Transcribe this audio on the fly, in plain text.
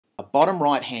bottom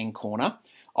right hand corner.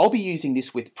 I'll be using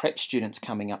this with prep students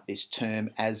coming up this term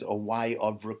as a way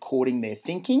of recording their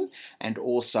thinking and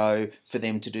also for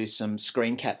them to do some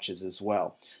screen captures as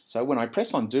well. So when I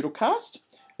press on Doodlecast,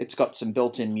 it's got some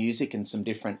built-in music and some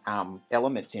different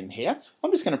elements in here.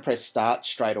 I'm just going to press start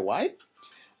straight away.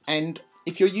 And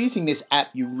if you're using this app,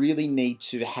 you really need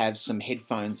to have some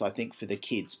headphones, I think, for the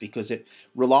kids because it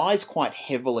relies quite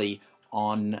heavily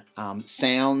on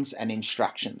sounds and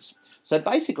instructions. So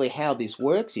basically how this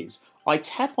works is I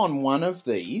tap on one of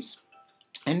these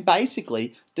and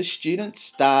basically the students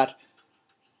start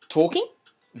talking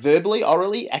verbally,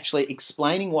 orally, actually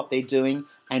explaining what they're doing,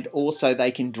 and also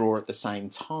they can draw at the same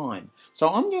time. So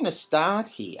I'm going to start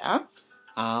here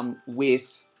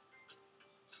with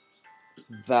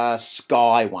the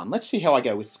sky one. Let's see how I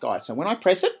go with sky. So when I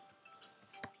press it,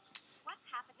 what's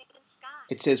happening in the sky?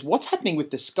 It says what's happening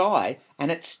with the sky,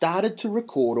 and it started to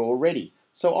record already.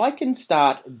 So I can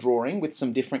start drawing with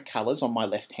some different colours on my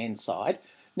left hand side.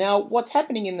 Now what's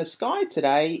happening in the sky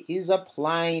today is a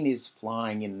plane is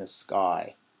flying in the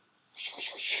sky.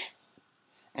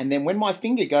 And then when my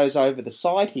finger goes over the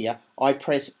side here, I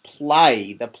press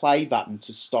play, the play button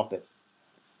to stop it.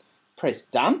 Press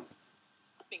done.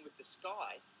 With the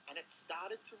sky, and it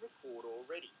started to record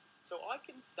already. So I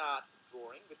can start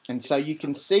drawing with some. And so you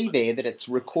can see there that it's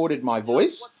recorded my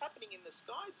voice. What's happening in the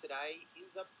sky today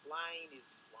is a plane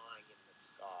is flying in the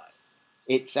sky.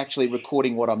 It's actually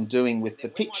recording what I'm doing with the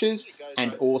pictures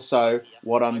and also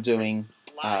what I'm doing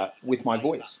with my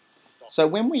voice. So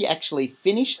when we actually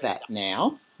finish that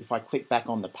now, if I click back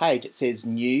on the page, it says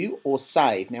new or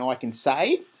save. Now I can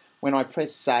save. When I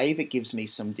press save, it gives me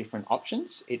some different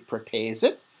options. It prepares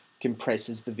it,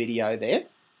 compresses the video there.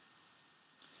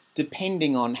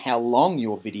 Depending on how long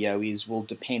your video is will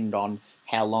depend on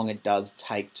how long it does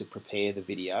take to prepare the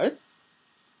video.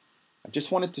 I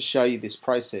just wanted to show you this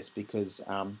process because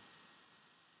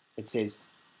it says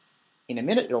in a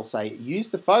minute it'll say use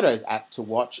the Photos app to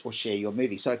watch or share your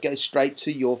movie. So it goes straight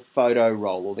to your photo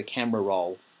roll or the camera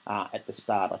roll at the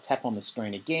start. I tap on the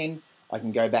screen again, I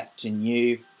can go back to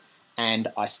new, and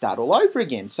I start all over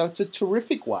again. So it's a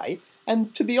terrific way,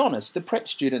 and to be honest, the prep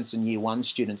students and year one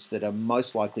students that are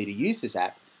most likely to use this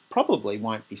app probably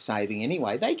won't be saving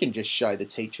anyway. They can just show the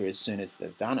teacher as soon as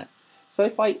they've done it. So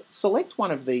if I select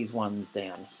one of these ones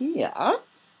down here,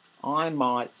 I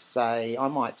might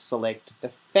select the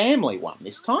family one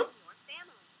this time.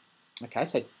 Okay,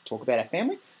 so talk about our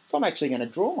family. So I'm actually going to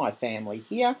draw my family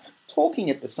here, talking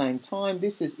at the same time.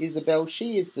 This is Isabel,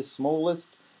 she is the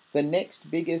smallest. The next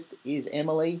biggest is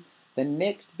Emily. The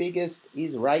next biggest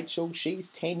is Rachel. She's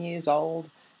 10 years old.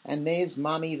 And there's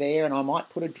Mummy there, and I might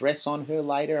put a dress on her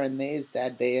later. And there's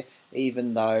Dad there,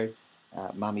 even though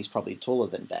Mummy's probably taller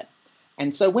than Dad.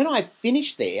 And so when I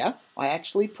finish there, I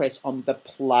actually press on the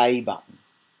play button.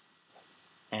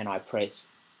 And I press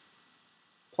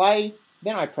play,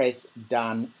 then I press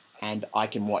done, and I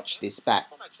can watch this back.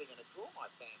 I'm actually going to draw my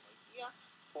family here,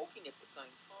 talking at the same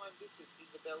time. This is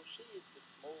Isabel, she is the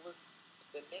smallest,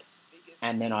 the next biggest.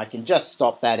 And then I can just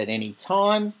stop that at any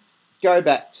time, go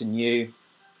back to new,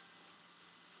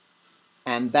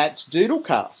 and that's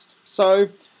Doodlecast. So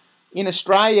in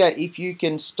Australia, if you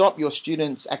can stop your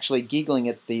students actually giggling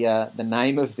at the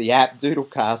name of the app,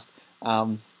 Doodlecast,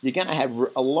 you're going to have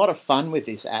a lot of fun with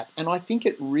this app, and I think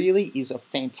it really is a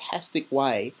fantastic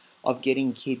way of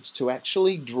getting kids to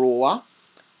actually draw,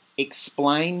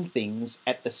 explain things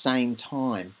at the same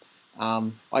time.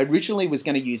 I originally was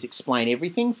going to use Explain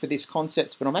Everything for this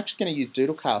concept, but I'm actually going to use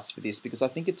Doodlecast for this because I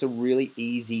think it's a really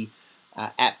easy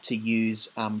app to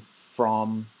use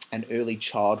from an early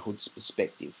childhood's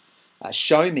perspective.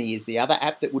 Show Me is the other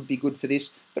app that would be good for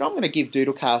this, but I'm going to give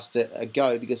Doodlecast a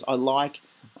go because I like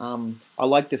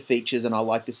the features and I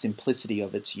like the simplicity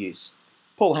of its use.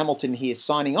 Paul Hamilton here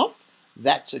signing off.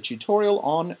 That's a tutorial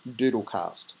on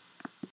Doodlecast.